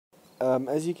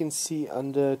As you can see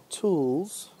under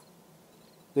tools,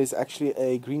 there's actually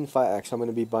a green fire axe. I'm going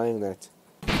to be buying that.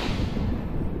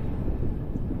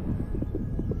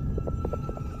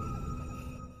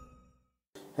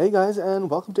 Hey guys, and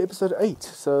welcome to episode 8.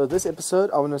 So this episode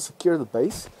I want to secure the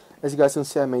base. As you guys can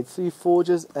see, I made 3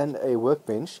 forges and a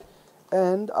workbench,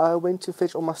 and I went to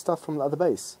fetch all my stuff from the other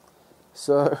base.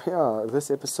 So yeah,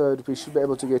 this episode we should be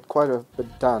able to get quite a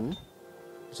bit done.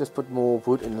 Let's just put more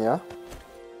wood in here.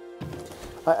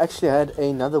 I actually had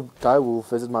another direwolf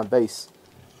visit my base,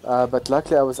 but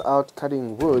luckily I was out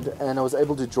cutting wood and I was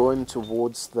able to draw him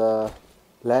towards the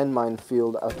landmine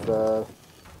field of the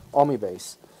army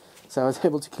base. So I was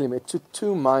able to kill him. It took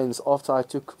 2 mines after I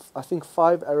took, I think,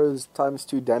 5 arrows times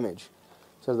 2 damage.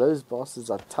 So those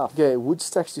bastards are tough. Okay, wood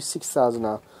stacks to 6,000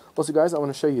 now. Also guys, I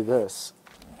want to show you this.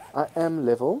 I am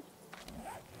level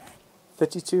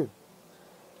 32.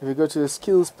 If you go to the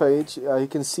skills page, you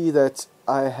can see that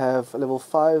I have level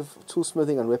 5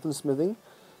 toolsmithing and weaponsmithing.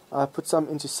 I put some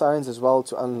into science as well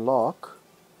to unlock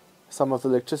some of the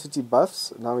electricity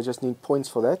buffs. Now we just need points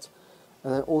for that.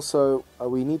 And then also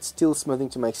we need steel smithing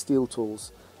to make steel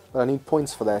tools, but I need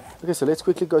points for that. Okay, so let's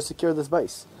quickly go secure this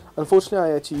base. Unfortunately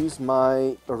I had to use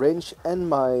my wrench and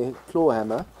my claw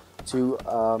hammer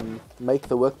to make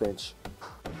the workbench.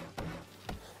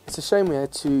 It's a shame we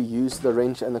had to use the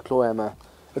wrench and the claw hammer.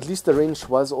 At least the wrench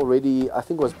was already, I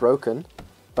think, was broken,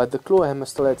 but the claw hammer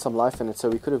still had some life in it, so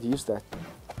we could have used that.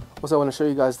 Also I want to show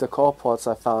you guys the car parts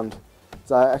I found.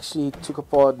 So I actually took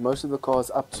apart most of the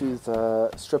cars up to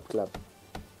the strip club.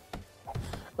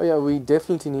 Oh yeah, we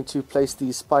definitely need to place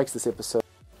these spikes this episode.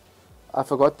 I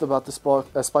forgot about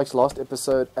the spikes last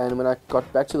episode, and when I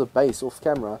got back to the base off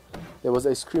camera, there was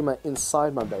a screamer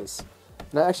inside my base.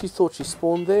 And I actually thought she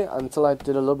spawned there until I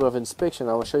did a little bit of inspection.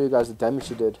 I will show you guys the damage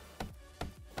she did.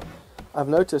 I've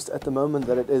noticed at the moment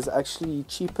that it is actually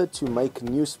cheaper to make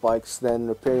new spikes than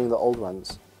repairing the old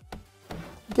ones.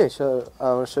 Okay, so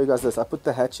I want to show you guys this. I put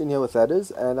the hatch in here with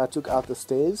ladders, and I took out the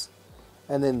stairs.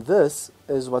 And then this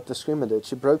is what the screamer did.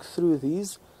 She broke through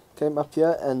these, came up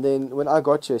here, and then when I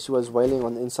got here, she was wailing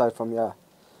on the inside from here.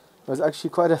 It was actually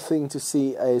quite a thing to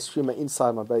see a screamer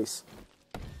inside my base.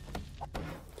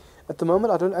 At the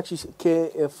moment, I don't actually care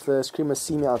if the screamers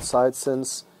see me outside,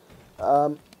 since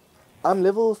I'm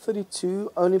level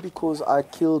 32 only because I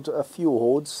killed a few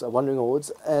hordes, wandering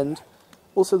hordes, and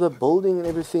also the building and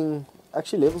everything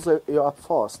actually levels you up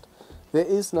fast. There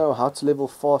is no how to level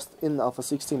fast in Alpha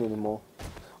 16 anymore.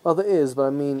 Well, there is, but I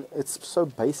mean, it's so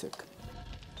basic.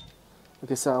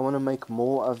 Okay, so I want to make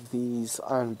more of these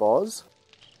iron bars.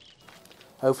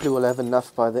 Hopefully we'll have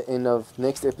enough by the end of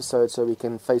next episode so we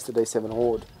can face the Day 7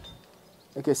 Horde.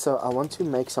 Okay, so I want to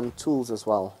make some tools as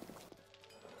well.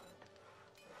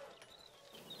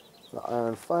 The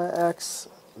iron fire axe,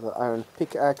 the iron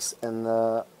pickaxe, and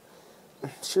the...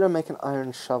 Should I make an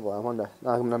iron shovel? I wonder. No,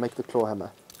 I'm going to make the claw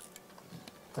hammer.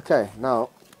 Okay,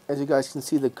 now, as you guys can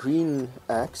see, the green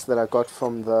axe that I got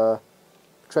from the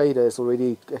trader is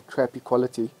already a crappy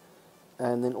quality.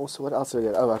 And then also, what else did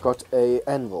I get? Oh, I got a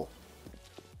anvil.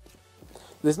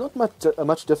 There's not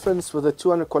much difference with a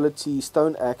 200 quality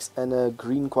stone axe and a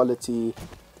green quality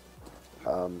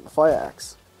fire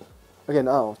axe. Okay,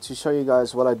 now, to show you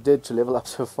guys what I did to level up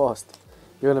so fast.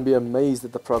 You're going to be amazed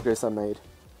at the progress I made.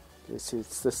 Okay, see,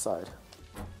 it's this side.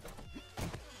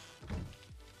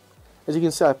 As you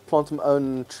can see, I planted my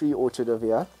own tree orchard over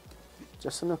here.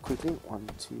 Just want to quickly, 1,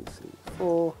 2, 3,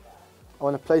 4. I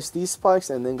want to place these spikes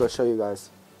and then go show you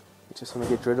guys. I just want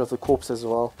to get rid of the corpse as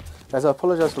well. Guys, I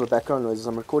apologize for the background noises.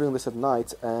 I'm recording this at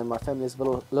night and my family is a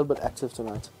little bit active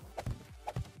tonight.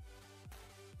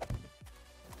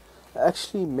 I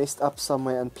actually messed up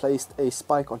somewhere and placed a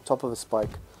spike on top of a spike.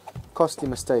 Costly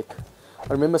mistake.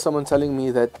 I remember someone telling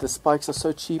me that the spikes are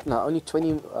so cheap now, only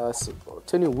 20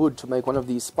 wood to make one of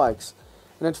these spikes.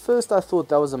 And at first I thought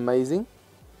that was amazing,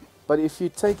 but if you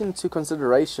take into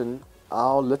consideration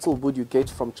how little wood you get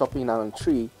from chopping down a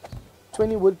tree,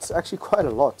 20 wood is actually quite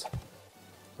a lot.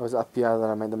 It was up here that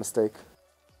I made the mistake.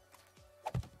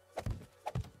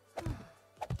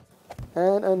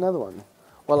 And another one.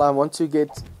 Well, I only want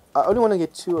to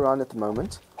get 2 around at the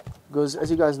moment. Because,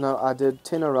 as you guys know, I did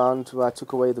 10 around where I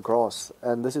took away the grass,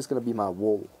 and this is going to be my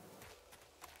wall.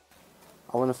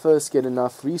 I want to first get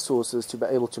enough resources to be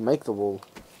able to make the wall,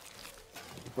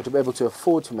 or to be able to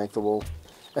afford to make the wall.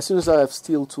 As soon as I have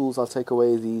steel tools, I'll take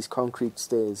away these concrete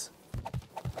stairs.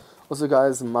 Also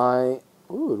guys,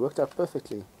 ooh, it worked out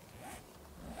perfectly.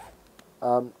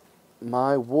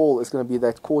 My wall is going to be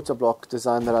that quarter block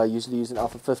design that I usually use in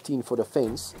Alpha 15 for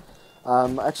defense.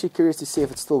 I'm actually curious to see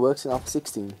if it still works in Alpha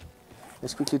 16.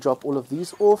 Let's quickly drop all of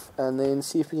these off and then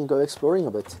see if we can go exploring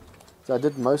a bit. So I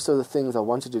did most of the things I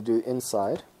wanted to do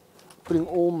inside, putting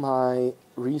all my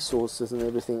resources and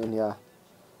everything in here.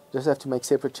 Just have to make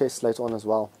separate chests later on as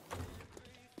well.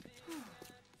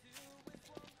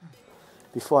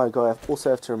 Before I go, I also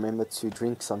have to remember to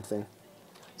drink something.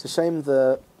 It's a shame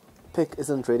the pick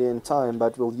isn't ready in time,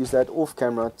 but we'll use that off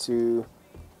camera to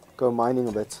go mining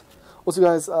a bit. Also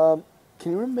guys,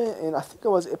 can you remember in, I think it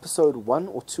was episode 1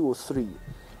 or 2 or 3,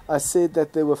 I said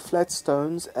that there were flat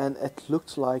stones and it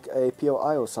looked like a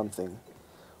POI or something.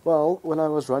 Well, when I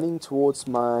was running towards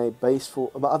my base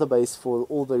for my other base for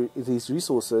all these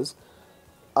resources,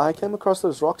 I came across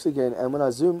those rocks again, and when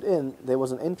I zoomed in, there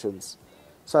was an entrance.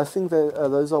 So I think that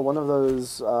those are one of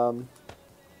those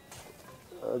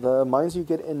the mines you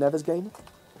get in Navezgane.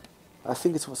 I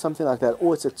think it's something like that,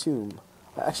 or it's a tomb.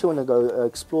 I actually want to go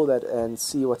explore that and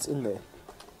see what's in there.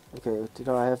 Okay, did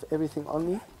I have everything on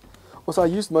me? Also, I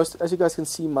used most, as you guys can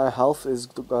see, my health is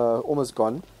almost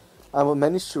gone. I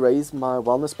managed to raise my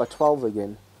wellness by 12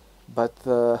 again, but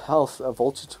the health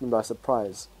vulture took me by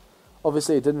surprise.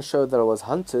 Obviously, it didn't show that I was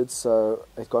hunted, so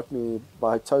it got me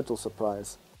by total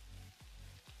surprise.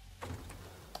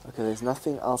 Okay, there's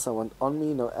nothing else I want on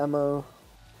me, no ammo.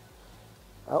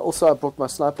 Also, I brought my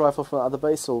sniper rifle from the other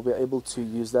base, so we'll be able to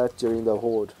use that during the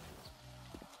horde.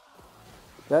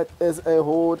 That is a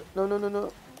horde. No, no, no,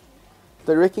 no.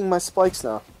 They're wrecking my spikes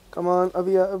now. Come on, over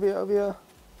here, over here, over here.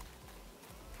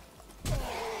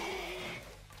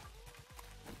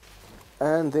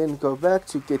 And then go back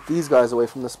to get these guys away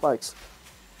from the spikes.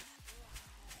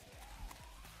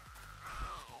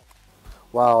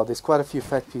 Wow, there's quite a few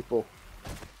fat people.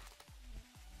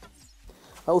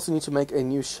 I also need to make a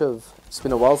new shiv. It's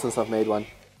been a while since I've made one.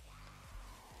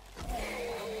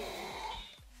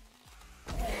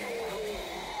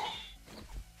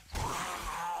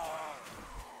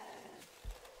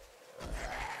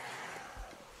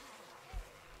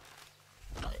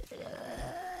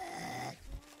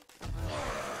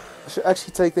 I should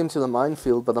actually take them to the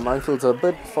minefield, but the minefields are a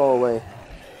bit far away.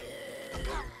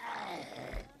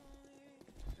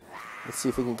 Let's see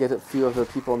if we can get a few of the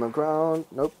people on the ground.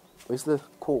 Nope. Where's the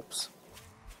corpse?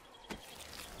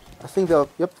 I think they'll...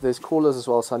 Yep, there's crawlers as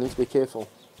well, so I need to be careful.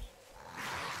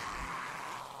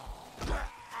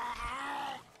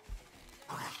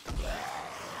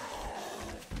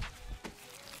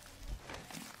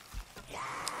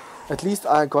 At least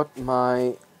I got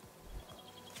my...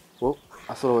 Whoa,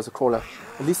 I thought it was a crawler.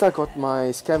 At least I got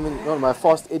my my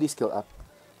fast eddy skill up.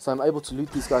 So I'm able to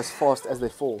loot these guys fast as they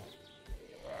fall.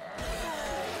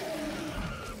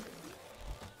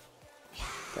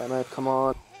 Damn it, come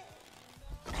on.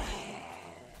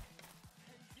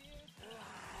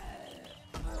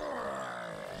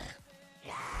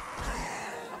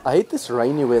 I hate this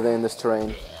rainy weather in this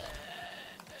terrain.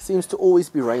 Seems to always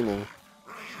be raining.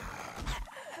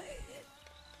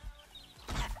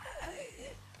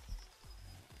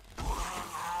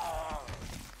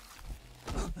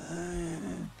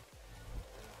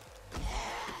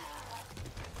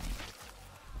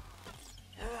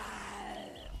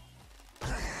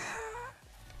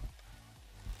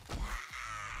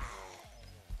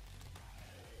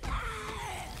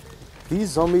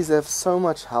 These zombies have so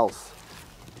much health.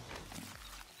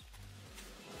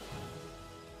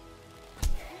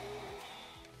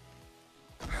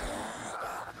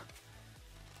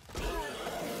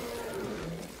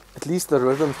 At least the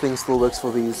rhythm thing still works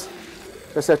for these.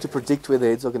 Just have to predict where the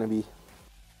heads are going to be.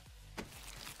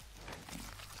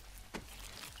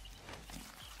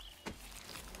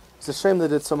 It's a shame they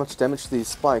did so much damage to these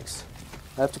spikes.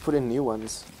 I have to put in new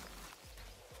ones.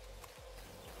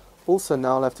 Also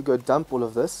now I'll have to go dump all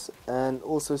of this and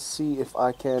also see if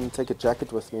I can take a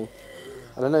jacket with me.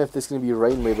 I don't know if there's going to be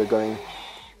rain where we're going.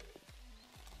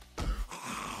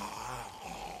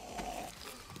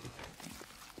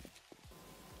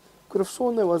 Could have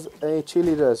sworn there was a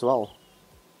cheerleader as well.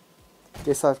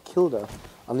 Guess I've killed her.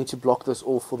 I'll need to block this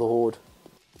all for the horde.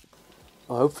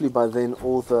 Well, hopefully by then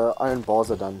all the iron bars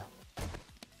are done.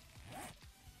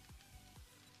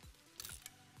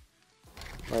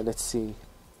 Right, let's see.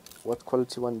 What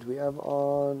quality one do we have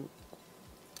on?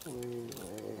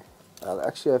 I'll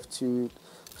actually have to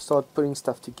start putting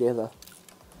stuff together.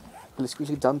 Let's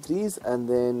quickly dump these and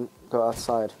then go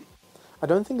outside. I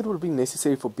don't think it would be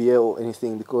necessary for beer or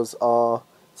anything because our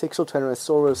sexual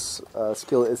Tyrannosaurus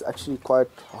skill is actually quite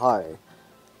high.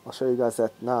 I'll show you guys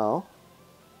that now.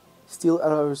 Steel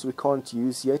arrows we can't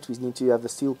use yet, we need to have the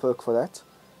steel perk for that.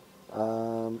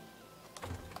 So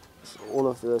all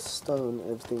of the stone,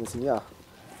 everything is in here.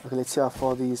 Okay, let's see how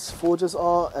far these forges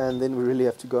are and then we really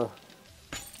have to go.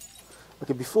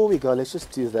 Okay, before we go, let's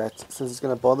just do that since it's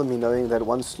going to bother me knowing that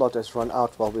one slot has run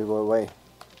out while we were away.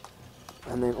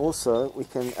 And then also we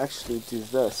can actually do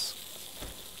this.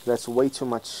 That's way too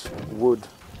much wood.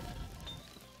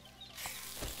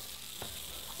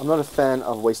 I'm not a fan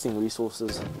of wasting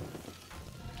resources.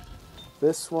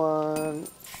 This one,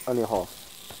 only half.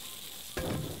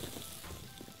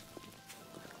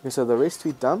 Okay, so the rest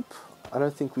we dump. I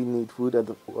don't think we need wood at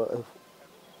the...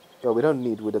 yeah, we don't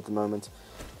need wood at the moment.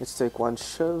 Let's take one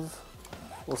shiv.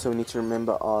 Also, we need to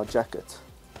remember our jacket.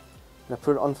 Now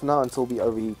put it on for now until we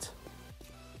overheat.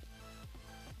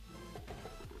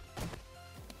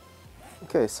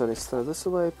 Okay, so let's throw this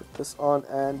away, put this on,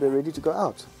 and we're ready to go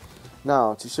out.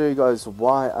 Now, to show you guys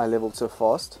why I leveled so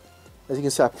fast, as you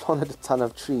can see I planted a ton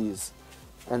of trees.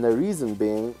 And the reason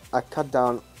being, I cut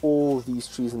down all these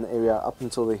trees in the area up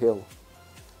until the hill.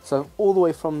 So all the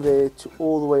way from there to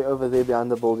all the way over there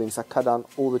behind the buildings, I cut down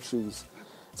all the trees.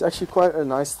 It's actually quite a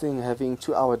nice thing having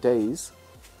 2-hour days,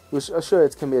 which I'm sure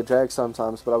it can be a drag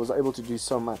sometimes, but I was able to do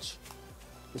so much.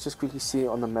 Let's just quickly see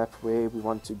on the map where we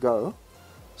want to go.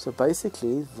 So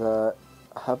basically the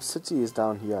hub city is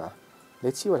down here.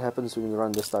 Let's see what happens when we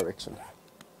run this direction.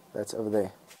 That's over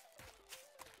there.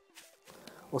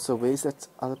 Also, where's that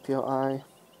other POI?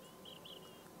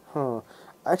 Huh.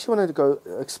 I actually wanted to go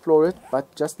explore it,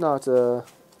 but just now it's a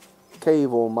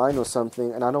cave or mine or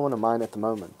something, and I don't want to mine at the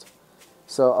moment.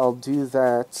 So I'll do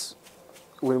that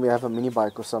when we have a mini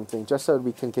bike or something, just so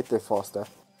we can get there faster.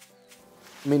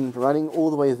 I mean, running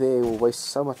all the way there will waste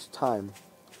so much time.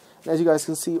 And as you guys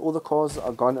can see, all the cars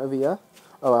are gone over here.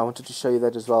 Oh, I wanted to show you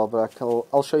that as well, but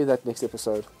I'll show you that next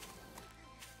episode.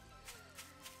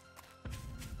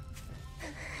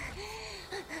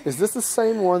 Is this the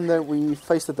same one that we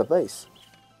faced at the base?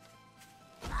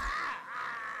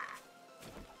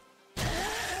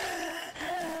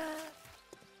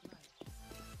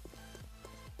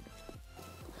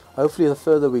 Hopefully the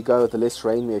further we go, the less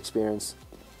rain we experience.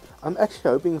 I'm actually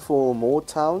hoping for more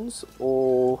towns,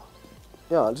 or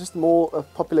yeah, just more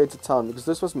populated town, because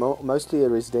this was mostly a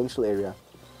residential area.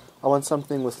 I want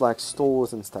something with like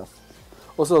stores and stuff.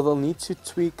 Also, they'll need to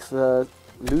tweak the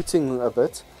looting a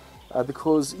bit,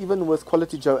 because even with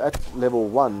Quality Joe at level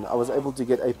 1, I was able to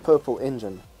get a purple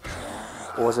engine.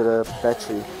 Or was it a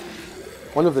battery?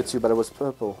 One of the two, but it was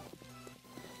purple.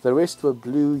 The rest were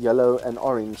blue, yellow and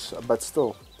orange, but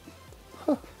still.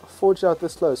 Forge out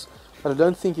this close. But I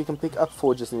don't think you can pick up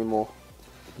forges anymore.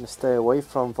 I'm going to stay away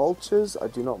from vultures. I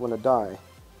do not want to die.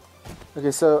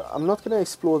 Okay, so I'm not going to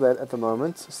explore that at the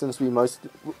moment, since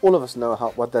all of us know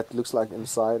what that looks like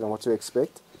inside and what to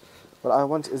expect. What I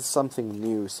want is something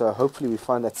new, so hopefully we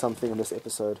find that something in this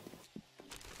episode.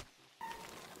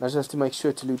 I just have to make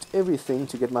sure to loot everything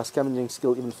to get my scavenging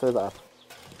skill even further up.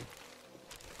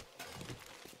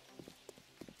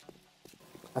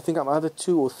 I think I'm either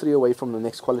 2 or 3 away from the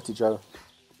next Quality Joe.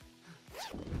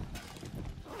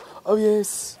 Oh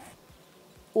yes!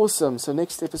 Awesome, so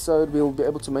next episode we'll be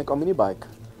able to make our mini bike.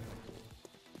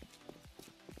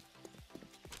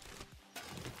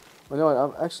 Well, no,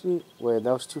 I'm actually... wait,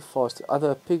 that was too fast.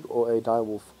 Either a pig or a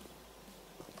direwolf.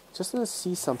 Just want to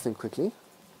see something quickly.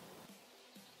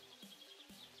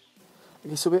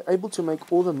 Okay, so we're able to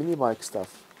make all the mini bike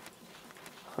stuff.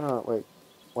 Wait.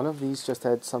 One of these just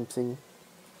had something...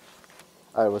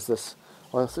 oh, it was this.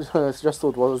 Well, I just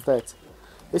thought, what was that?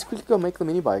 Let's quickly go make the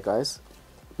mini bike, guys.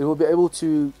 We will be able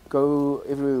to go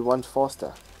everywhere we want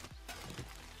faster.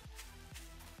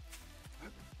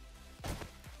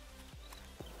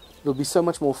 It'll be so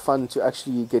much more fun to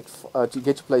actually get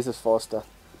to places faster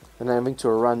than having to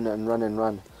run and run and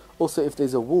run. Also, if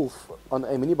there's a wolf on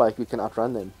a mini bike, we can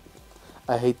outrun them.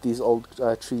 I hate these old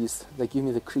trees. They give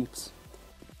me the creeps.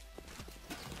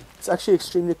 It's actually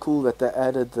extremely cool that they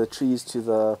added the trees to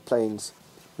the plains.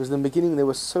 Because in the beginning there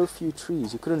were so few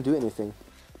trees, you couldn't do anything.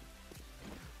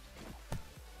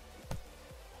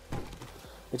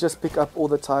 We just pick up all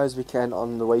the tires we can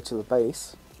on the way to the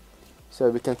base. So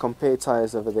we can compare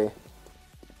tires over there.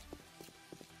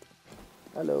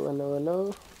 Hello, hello,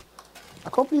 hello. I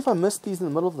can't believe I missed these in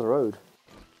the middle of the road.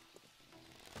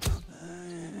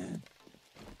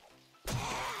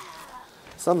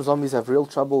 Some zombies have real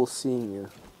trouble seeing you.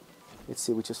 Let's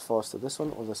see which is faster, this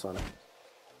one or this one.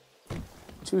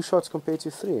 2 shots compared to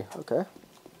 3, okay.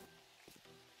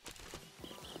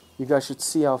 You guys should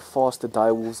see how fast the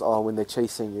direwolves are when they're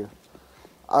chasing you.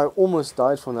 I almost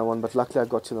died from that one, but luckily I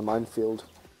got to the minefield.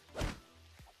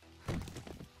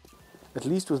 At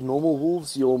least with normal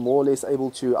wolves, you're more or less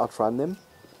able to outrun them.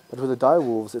 But with the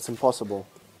direwolves, it's impossible.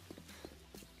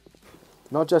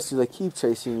 Not just do they keep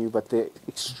chasing you, but they're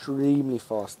extremely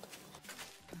fast.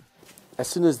 As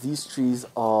soon as these trees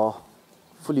are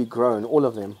fully grown, all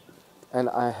of them, and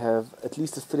I have at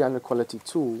least a 300 quality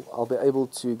tool, I'll be able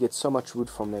to get so much wood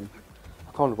from them.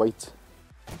 I can't wait.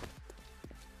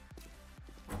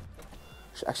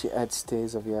 Should actually add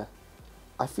stairs over here.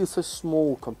 I feel so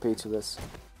small compared to this.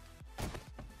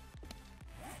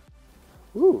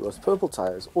 Ooh, those purple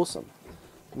tires, awesome.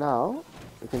 Now,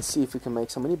 we can see if we can make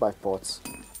some mini bike parts.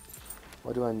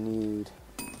 What do I need?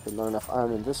 Okay, not enough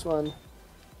iron in this one.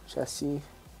 Chassis.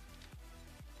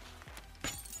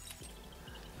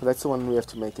 So that's the one we have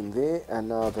to make in there, and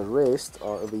now the rest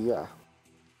are over here.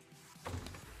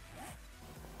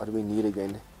 What do we need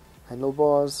again?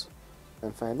 Handlebars,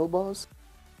 and for handlebars,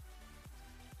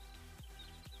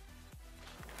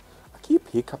 I keep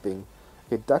hiccuping.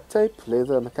 Okay, duct tape,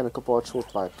 leather, mechanical part,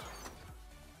 short pipe.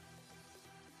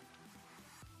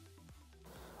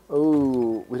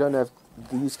 Oh, we don't have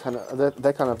these kind of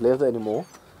that kind of leather anymore,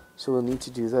 so we'll need to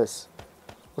do this.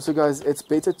 Also, guys, it's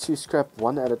better to scrap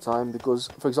one at a time because,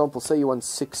 for example, say you want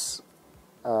 6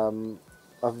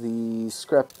 of the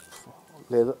scrap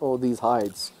leather or these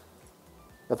hides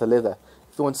of the leather.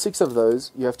 If you want 6 of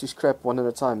those, you have to scrap one at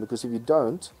a time, because if you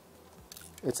don't,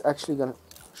 it's actually gonna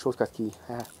shortcut key.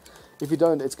 If you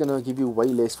don't, it's gonna give you way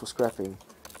less for scrapping.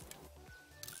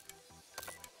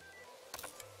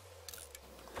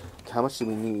 How much do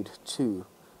we need? 2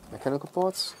 mechanical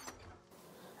parts.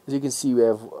 As you can see, we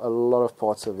have a lot of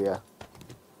parts over here.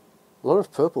 A lot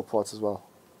of purple parts as well.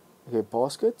 Okay,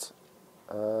 basket.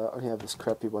 Only have this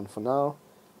crappy one for now.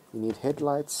 We need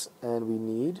headlights and we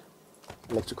need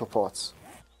electrical parts.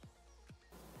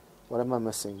 What am I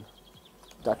missing?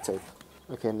 Duct tape.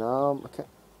 Okay, now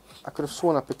I could have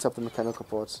sworn I picked up the mechanical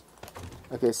parts.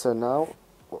 Okay, so now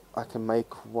I can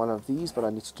make one of these, but I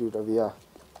need to do it over here.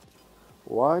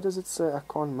 Why does it say I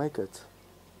can't make it?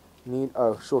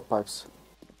 Short pipes.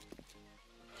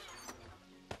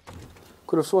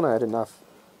 Could have sworn I had enough.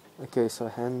 Okay, so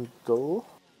handle.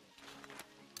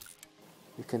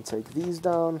 You can take these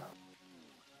down.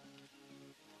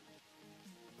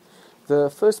 The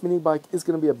first mini bike is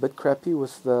going to be a bit crappy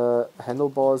with the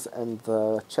handlebars and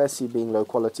the chassis being low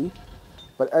quality,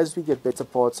 but as we get better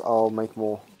parts, I'll make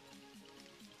more.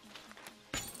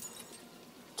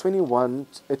 21,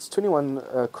 it's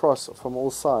 21 cross from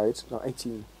all sides, no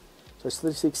 18, so it's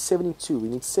 36, 72, we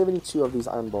need 72 of these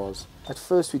iron bars. At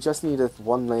first we just needed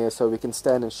 1 layer so we can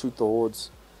stand and shoot the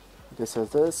hordes. Okay, so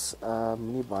this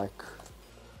mini bike,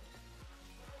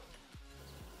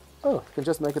 oh, you can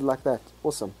just make it like that,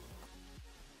 awesome.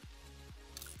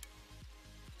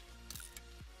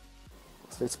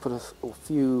 So let's put a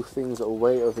few things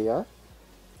away over here,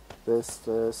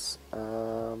 this,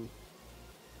 and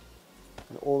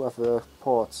all of the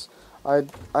parts. I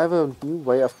have a new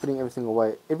way of putting everything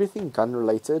away. Everything gun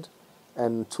related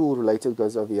and tool related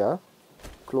goes over here.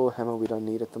 Claw hammer we don't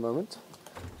need at the moment.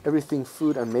 Everything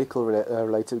food and medical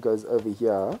related goes over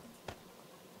here,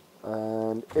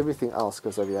 and everything else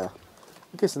goes over here.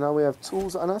 Okay, so now we have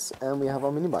tools on us and we have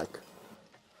our mini bike.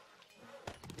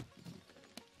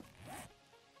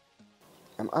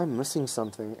 Am I missing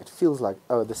something? It feels like,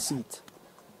 oh, the seat.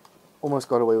 Almost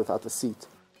got away without the seat.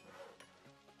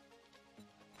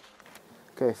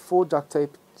 Okay, 4 duct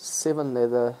tape, 7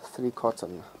 leather, 3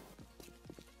 cotton.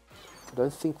 I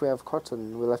don't think we have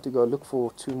cotton. We'll have to go look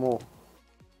for 2 more.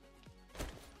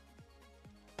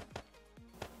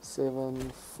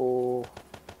 7, 4.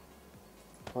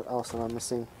 What else am I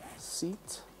missing?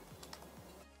 Seat.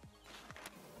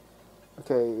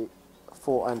 Okay,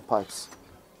 4 iron pipes.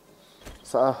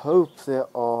 So I hope there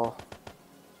are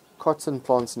cotton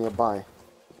plants nearby.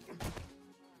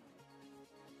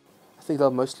 I think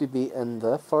they'll mostly be in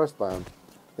the forest biome.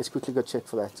 Let's quickly go check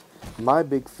for that. My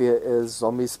big fear is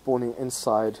zombies spawning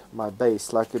inside my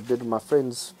base like it did in my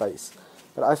friend's base.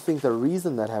 But I think the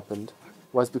reason that happened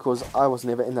was because I was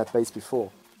never in that base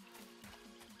before.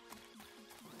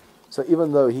 So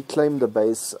even though he claimed the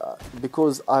base,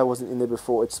 because I wasn't in there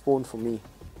before, it spawned for me.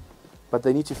 But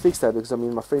they need to fix that because, I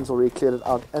mean, my friends already cleared it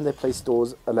out and they placed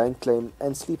doors, a land claim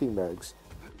and sleeping bags.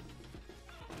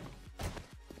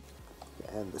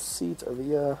 And the seat over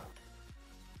here.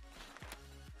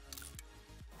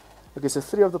 Okay, so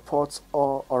 3 of the parts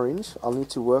are orange. I'll need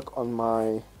to work on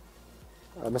my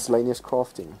miscellaneous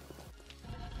crafting.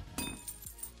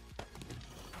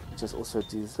 Just also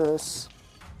do this.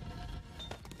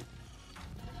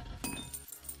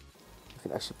 I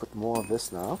can actually put more of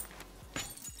this now.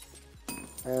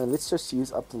 And let's just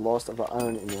use up the last of the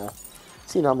iron in here.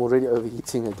 See, now I'm already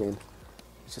overheating again.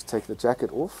 Let's just take the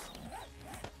jacket off.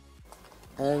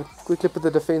 And quickly put the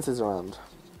defenses around.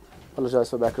 Apologize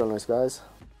for background noise, guys.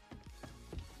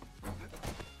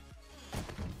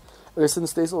 Okay,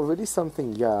 since there's already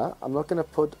something here, I'm not going to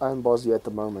put iron bars here at the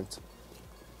moment.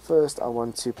 first I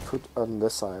want to put on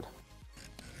this side.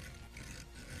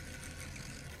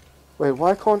 Wait,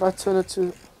 why can't I turn it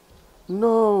to...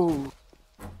 No!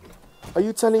 Are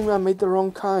you telling me I made the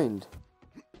wrong kind?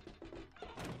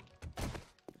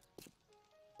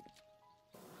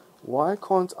 Why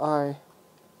can't I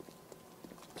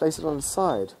place it on the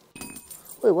side?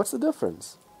 Wait, what's the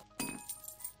difference?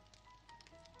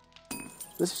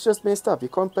 This is just messed up. You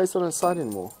can't place it on the side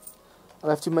anymore. I'll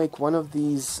have to make one of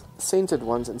these centered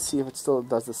ones and see if it still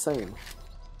does the same.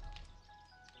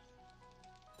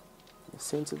 The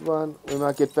centered one. When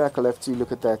I get back, I'll have to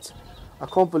look at that. I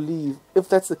can't believe, if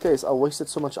that's the case, I wasted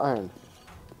so much iron.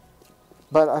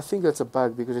 But I think that's a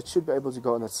bug because it should be able to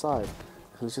go on that side.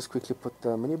 Let's just quickly put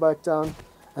the mini bike down.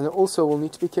 And then also we'll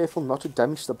need to be careful not to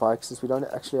damage the bike since we don't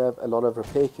actually have a lot of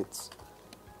repair kits.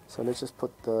 So let's just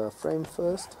put the frame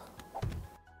first.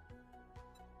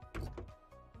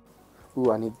 Ooh,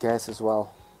 I need gas as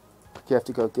well. You have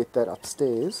to go get that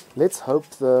upstairs. Let's hope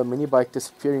the mini bike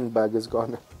disappearing bug is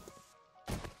gone.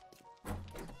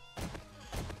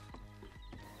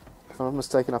 If I'm not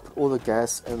mistaken, I put all the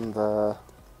gas in the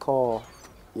car.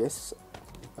 Yes,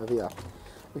 over here.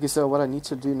 Okay, so what I need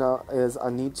to do now is I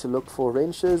need to look for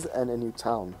wrenches and a new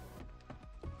town.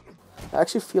 I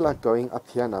actually feel like going up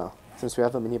here now, since we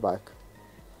have a mini bike.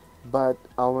 But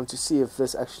I want to see if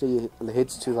this actually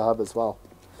heads to the hub as well.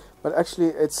 But actually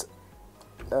it's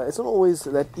not always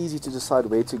that easy to decide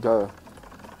where to go.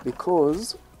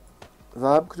 Because the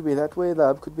hub could be that way, the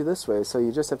hub could be this way. So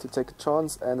you just have to take a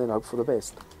chance and then hope for the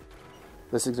best.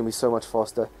 This is going to be so much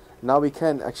faster. Now we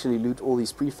can actually loot all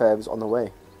these prefabs on the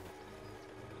way.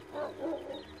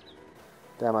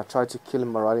 Damn, I tried to kill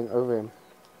him by riding over him.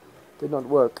 Did not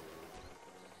work.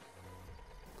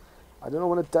 I don't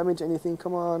want to damage anything,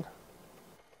 come on.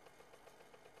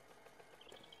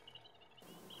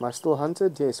 Am I still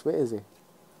hunted? Yes, where is he?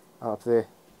 Oh, up there.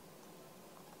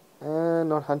 And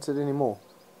not hunted anymore.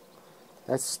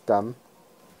 That's dumb.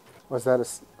 Was that a...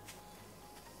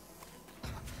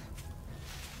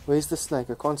 Where's the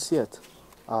snake? I can't see it.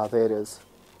 Ah, there it is.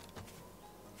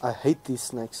 I hate these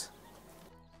snakes.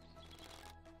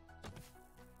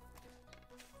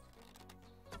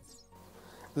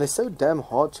 And they're so damn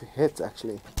hard to hit,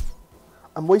 actually.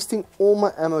 I'm wasting all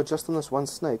my ammo just on this one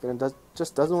snake, and it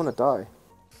just doesn't want to die.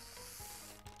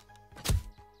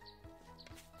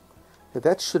 Yeah,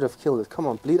 that should have killed it. Come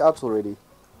on, bleed out already.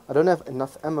 I don't have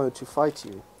enough ammo to fight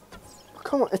you.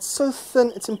 Come on, it's so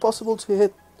thin, it's impossible to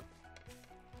hit.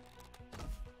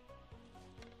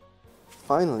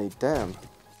 Finally, damn.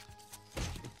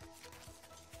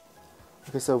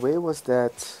 Okay, so where was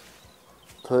that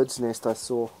bird's nest I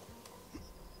saw?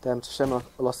 Damn, it's a shame I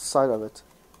lost sight of it.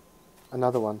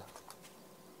 Another one.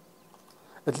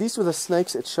 At least with the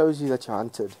snakes it shows you that you're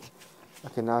hunted.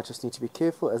 Okay, now I just need to be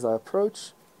careful as I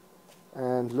approach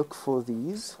and look for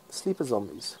these sleeper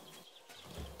zombies.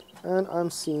 And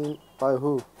I'm seen by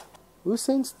who? Who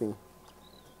sensed me?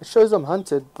 It shows I'm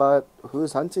hunted, but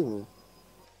who's hunting me?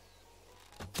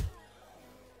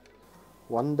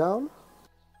 One down.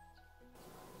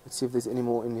 Let's see if there's any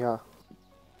more in here.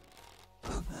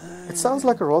 It sounds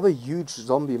like a rather huge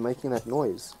zombie making that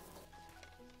noise.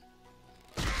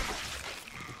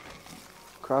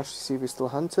 Crouch to see if he's still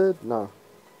hunted. No.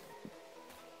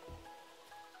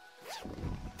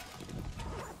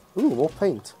 Ooh, more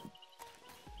paint.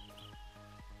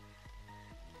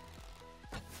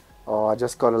 Oh, I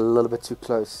just got a little bit too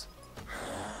close.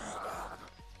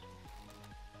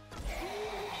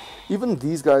 Even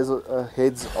these guys'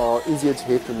 heads are easier to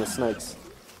hit than the snakes.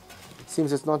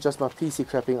 Seems it's not just my PC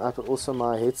crapping out, but also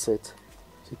my headset.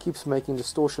 It keeps making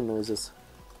distortion noises.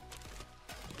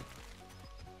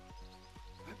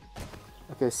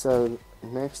 Okay, so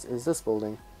next is this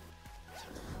building.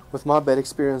 With my bad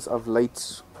experience of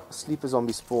late sleeper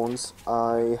zombie spawns,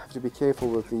 I have to be careful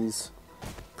with these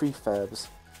prefabs.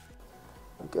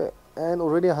 Okay, and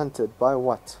already hunted by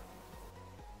what?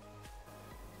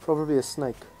 Probably a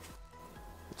snake.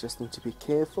 I just need to be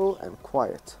careful and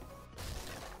quiet.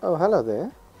 Oh, hello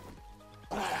there.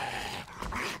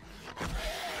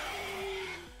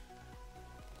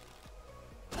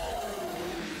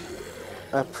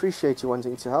 I appreciate you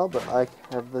wanting to help, but I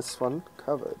have this one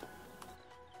covered.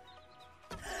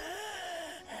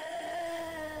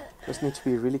 Just need to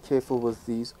be really careful with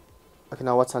these. Okay,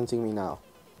 now what's hunting me now?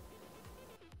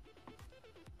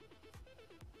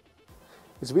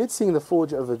 It's weird seeing the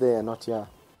forge over there, not here.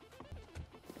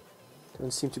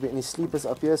 Don't seem to be any sleepers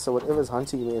up here, so whatever's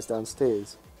hunting me is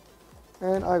downstairs.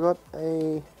 And I got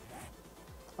a...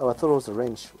 Oh, I thought it was a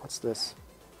wrench. What's this?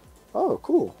 Oh,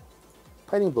 cool.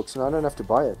 Painting books, and I don't have to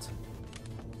buy it.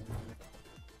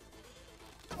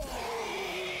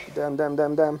 Damn, damn,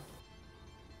 damn, damn.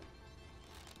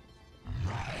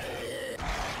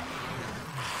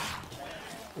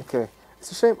 Okay,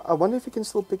 it's a shame. I wonder if you can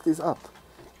still pick these up.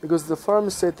 Because the forum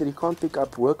said that you can't pick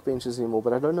up workbenches anymore,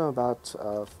 but I don't know about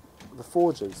the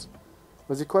forges.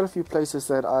 There's quite a few places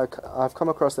that I've come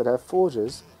across that have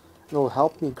forges, and it will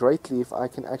help me greatly if I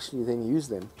can actually then use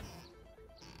them.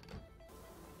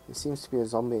 There seems to be a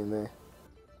zombie in there.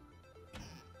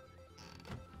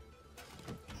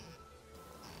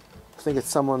 I think it's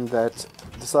someone that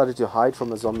decided to hide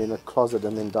from a zombie in a closet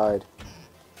and then died.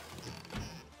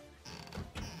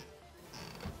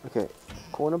 Okay,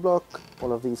 corner block,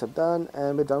 all of these are done,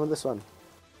 and we're done with this one.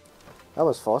 That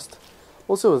was fast.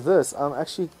 Also with this, I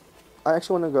actually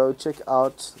want to go check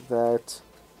out that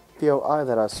POI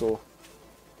that I saw.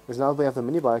 Because now that we have the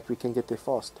mini bike, we can get there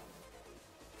fast.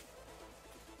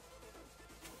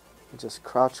 Just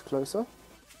crouch closer.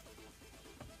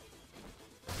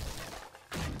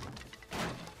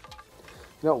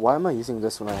 You know, why am I using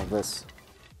this when I have this?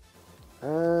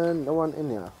 And no one in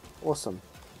here. Awesome.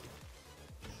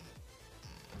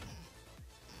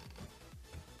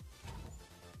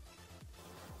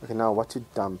 Okay, now what to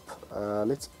dump?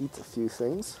 Let's eat a few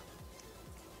things.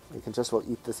 We can just well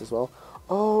eat this as well.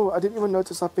 Oh, I didn't even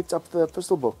notice I picked up the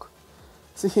pistol book.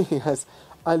 See, guys,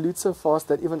 I loot so fast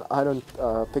that even I don't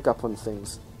pick up on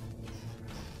things.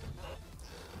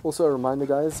 Also a reminder,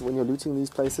 guys, when you're looting these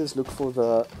places, look for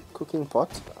the cooking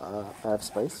pot. I have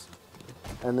space.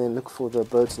 And then look for the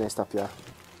bird's nest up here.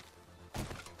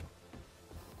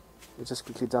 We just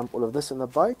quickly dump all of this in the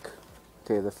bike.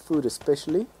 Okay, the food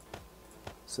especially,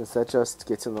 since that just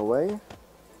gets in the way.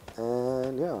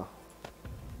 And yeah,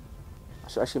 I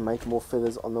should actually make more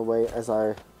feathers on the way as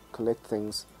I collect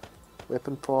things.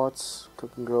 Weapon parts,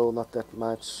 cooking grill, not that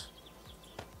much.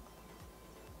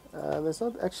 There's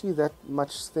not actually that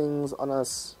much things on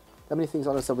us, that many things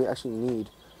on us that we actually need.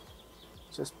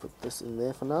 Just put this in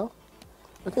there for now.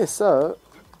 Okay, so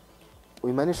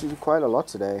we managed to do quite a lot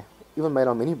today. Even made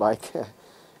our mini bike,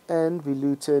 and we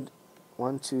looted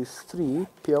 1, 2, 3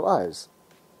 POIs.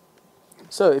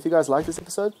 So if you guys like this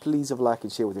episode, please have a like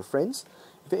and share with your friends.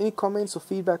 If there are any comments or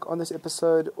feedback on this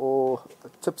episode or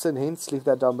tips and hints, leave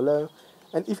that down below.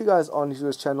 And if you guys are new to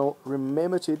this channel,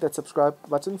 remember to hit that subscribe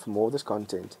button for more of this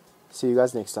content. See you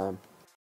guys next time.